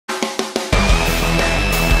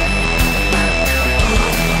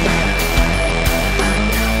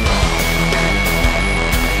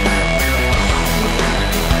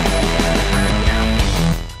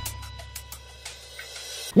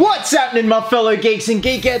What's happening, my fellow geeks and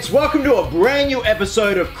geekettes? Welcome to a brand new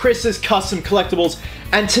episode of Chris's Custom Collectables,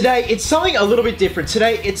 and today it's something a little bit different.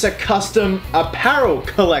 Today it's a custom apparel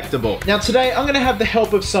collectible. Now today I'm going to have the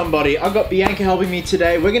help of somebody. I've got Bianca helping me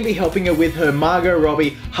today. We're going to be helping her with her Margot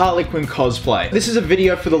Robbie Harley Quinn cosplay. This is a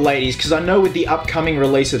video for the ladies because I know with the upcoming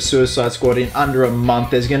release of Suicide Squad in under a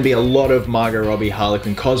month, there's going to be a lot of Margot Robbie Harley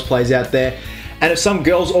Quinn cosplays out there. And if some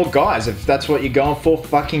girls or guys, if that's what you're going for,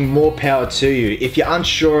 fucking more power to you. If you're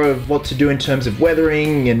unsure of what to do in terms of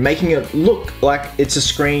weathering and making it look like it's a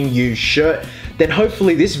screen used shirt, then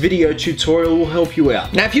hopefully this video tutorial will help you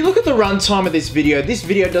out. Now if you look at the runtime of this video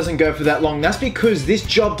doesn't go for that long. That's because this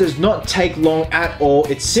job does not take long at all.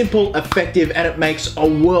 It's simple, effective, and it makes a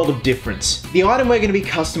world of difference. The item we're going to be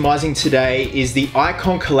customizing today is the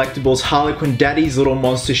Ikon Collectables Harley Quinn Daddy's Lil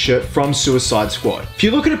Monster shirt from Suicide Squad. If you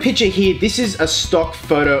look at a picture here, this is a stock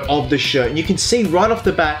photo of the shirt, and you can see right off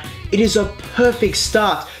the bat, it is a perfect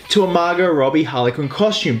start to a Margot Robbie Harley Quinn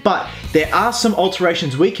costume, but there are some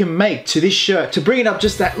alterations we can make to this shirt to bring it up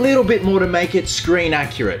just that little bit more to make it screen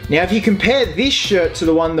accurate. Now, if you compare this shirt to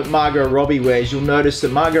the one that Margot Robbie wears, you'll notice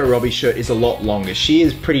that Margot Robbie's shirt is a lot longer. She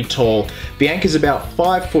is pretty tall. Bianca's about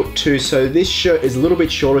 5'2", so this shirt is a little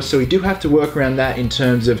bit shorter, so we do have to work around that in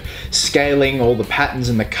terms of scaling all the patterns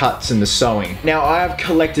and the cuts and the sewing. Now, I have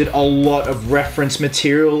collected a lot of reference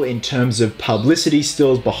material in terms of publicity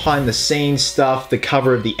stills, behind the scenes stuff, the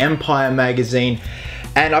cover of the Empire magazine,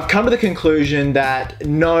 and I've come to the conclusion that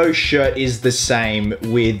no shirt is the same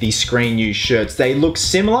with the screen used shirts. They look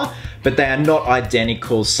similar, but they are not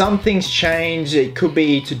identical. Some things change. It could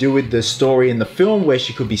be to do with the story in the film where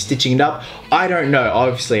she could be stitching it up. I don't know.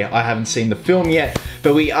 Obviously, I haven't seen the film yet,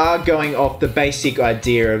 but we are going off the basic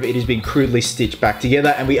idea of it has been crudely stitched back together,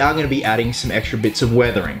 and we are going to be adding some extra bits of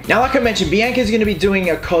weathering. Now, like I mentioned, Bianca is going to be doing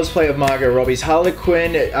a cosplay of Margot Robbie's Harley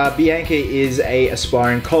Quinn. Bianca is an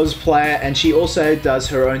aspiring cosplayer, and she also does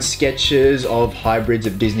her own sketches of hybrids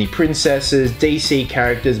of Disney princesses, DC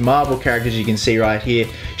characters, Marvel characters you can see right here.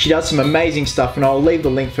 She does some amazing stuff, and I'll leave the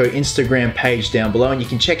link for her Instagram page down below, and you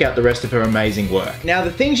can check out the rest of her amazing work. Now,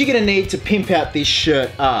 the things you're going to need to pimp out this shirt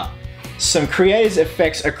are some Creators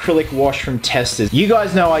Effects acrylic wash from Testers. You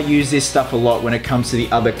guys know I use this stuff a lot when it comes to the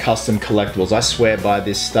other custom collectibles. I swear by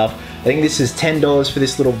this stuff. I think this is $10 for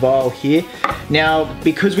this little vial here. Now,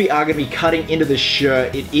 because we are going to be cutting into the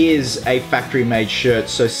shirt, it is a factory made shirt,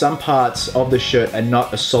 so some parts of the shirt are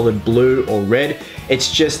not a solid blue or red.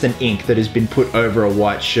 It's just an ink that has been put over a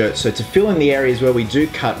white shirt. So to fill in the areas where we do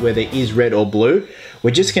cut where there is red or blue,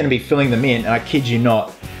 we're just going to be filling them in, and I kid you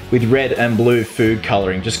not, with red and blue food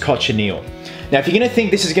coloring, just cochineal. Now, if you're gonna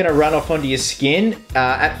think this is gonna run off onto your skin,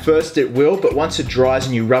 at first it will, but once it dries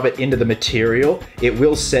and you rub it into the material, it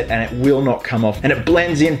will set and it will not come off, and it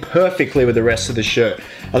blends in perfectly with the rest of the shirt.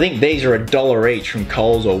 I think these are $1 each from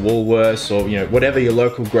Kohl's or Woolworths or, you know, whatever your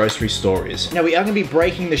local grocery store is. Now, we are gonna be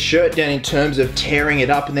breaking the shirt down in terms of tearing it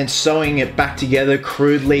up and then sewing it back together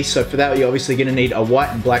crudely. So for that, you're obviously gonna need a white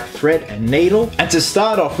and black thread and needle. And to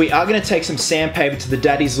start off, we are gonna take some sandpaper to the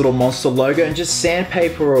Daddy's Lil Monster logo and just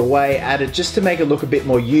sandpaper away at it just to make it look a bit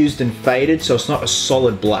more used and faded, so it's not a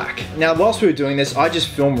solid black. Now, whilst we were doing this, I just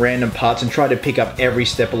filmed random parts and tried to pick up every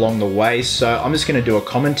step along the way, so I'm just gonna do a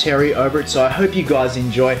commentary over it. So I hope you guys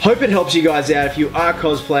enjoy. Hope it helps you guys out if you are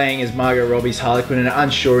cosplaying as Margot Robbie's Harley Quinn and are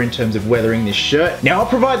unsure in terms of weathering this shirt. Now, I'll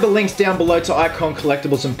provide the links down below to Ikon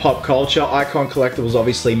Collectables and Pop Culture. Ikon Collectables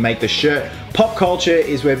obviously make the shirt. Pop Culture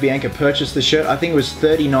is where Bianca purchased the shirt. I think it was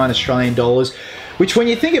 39 Australian dollars. Which, when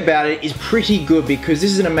you think about it, is pretty good because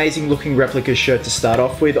this is an amazing looking replica shirt to start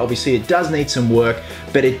off with. Obviously, it does need some work,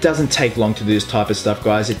 but it doesn't take long to do this type of stuff,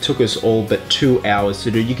 guys. It took us all but 2 hours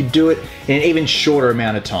to do. You could do it in an even shorter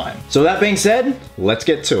amount of time. So that being said, let's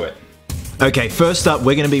get to it. Okay, first up,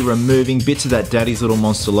 we're going to be removing bits of that Daddy's Lil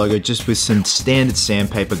Monster logo just with some standard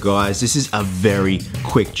sandpaper, guys. This is a very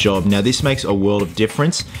quick job. Now, this makes a world of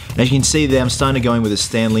difference. And as you can see there, I'm starting to go in with a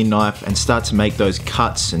Stanley knife and start to make those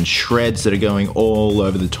cuts and shreds that are going all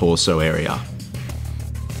over the torso area.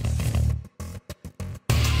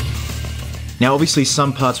 Now, obviously,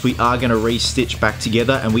 some parts we are going to re-stitch back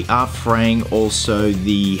together, and we are fraying also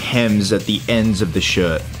the hems at the ends of the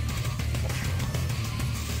shirt.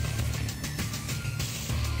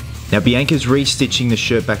 Now, Bianca's restitching the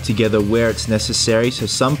shirt back together where it's necessary, so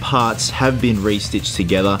some parts have been restitched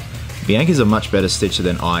together. Bianca's a much better stitcher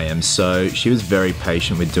than I am, so she was very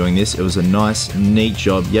patient with doing this. It was a nice, neat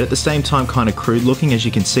job, yet at the same time kind of crude looking. As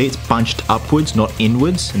you can see, it's bunched upwards, not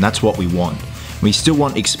inwards, and that's what we want. We still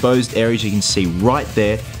want exposed areas you can see right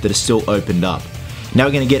there that are still opened up. Now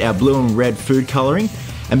we're going to get our blue and red food coloring,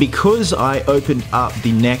 and because I opened up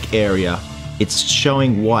the neck area it's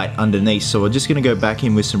showing white underneath. So we're just gonna go back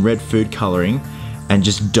in with some red food coloring and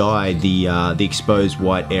just dye the exposed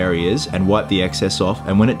white areas and wipe the excess off.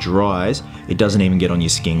 And when it dries, it doesn't even get on your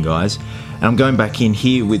skin, guys. And I'm going back in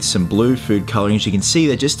here with some blue food coloring, as you can see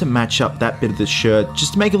there, just to match up that bit of the shirt,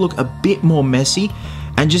 just to make it look a bit more messy,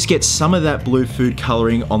 and just get some of that blue food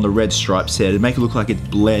coloring on the red stripes there to make it look like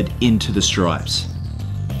it bled into the stripes.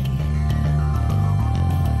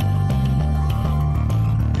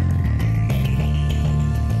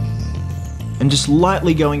 And just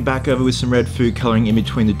lightly going back over with some red food coloring in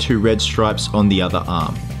between the two red stripes on the other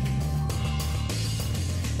arm.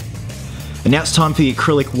 And now it's time for the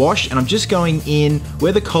acrylic wash, and I'm just going in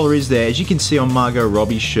where the collar is there. As you can see on Margot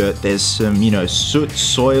Robbie's shirt, there's some, soot,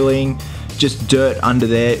 soiling, just dirt under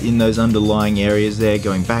there in those underlying areas there,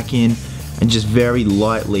 going back in and just very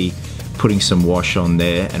lightly putting some wash on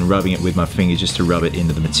there and rubbing it with my fingers just to rub it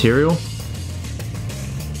into the material.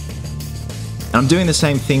 And I'm doing the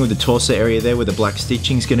same thing with the torso area there where the black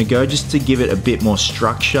stitching is going to go, just to give it a bit more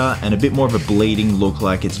structure and a bit more of a bleeding look,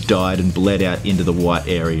 like it's dyed and bled out into the white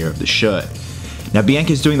area of the shirt. Now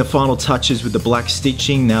Bianca's doing the final touches with the black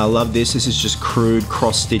stitching. Now I love this. This is just crude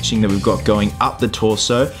cross stitching that we've got going up the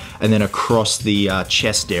torso and then across the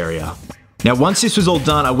chest area. Now once this was all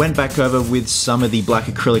done, I went back over with some of the black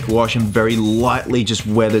acrylic wash and very lightly just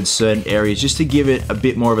weathered certain areas just to give it a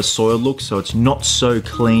bit more of a soiled look, so it's not so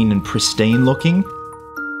clean and pristine looking.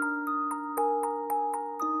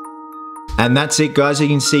 And that's it, guys. You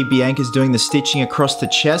can see Bianca's doing the stitching across the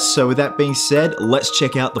chest. So with that being said, let's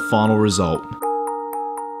check out the final result.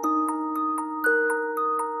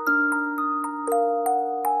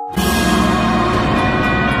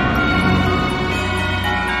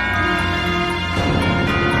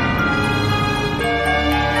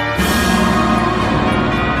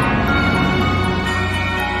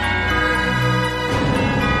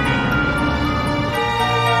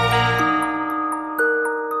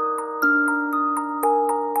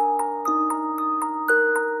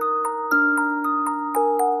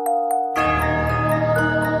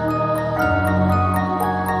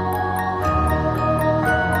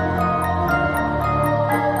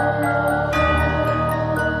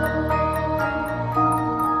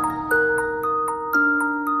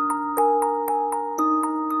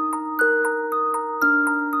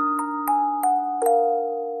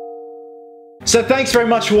 So thanks very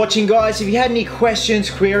much for watching, guys. If you had any questions,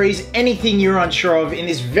 queries, anything you're unsure of in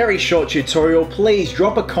this very short tutorial, please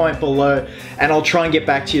drop a comment below and I'll try and get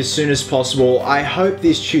back to you as soon as possible. I hope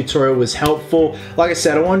this tutorial was helpful. Like I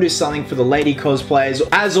said, I want to do something for the lady cosplayers.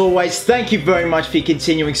 As always, thank you very much for your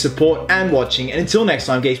continuing support and watching. And until next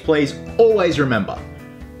time, geeks, please always remember,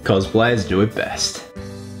 cosplayers do it best.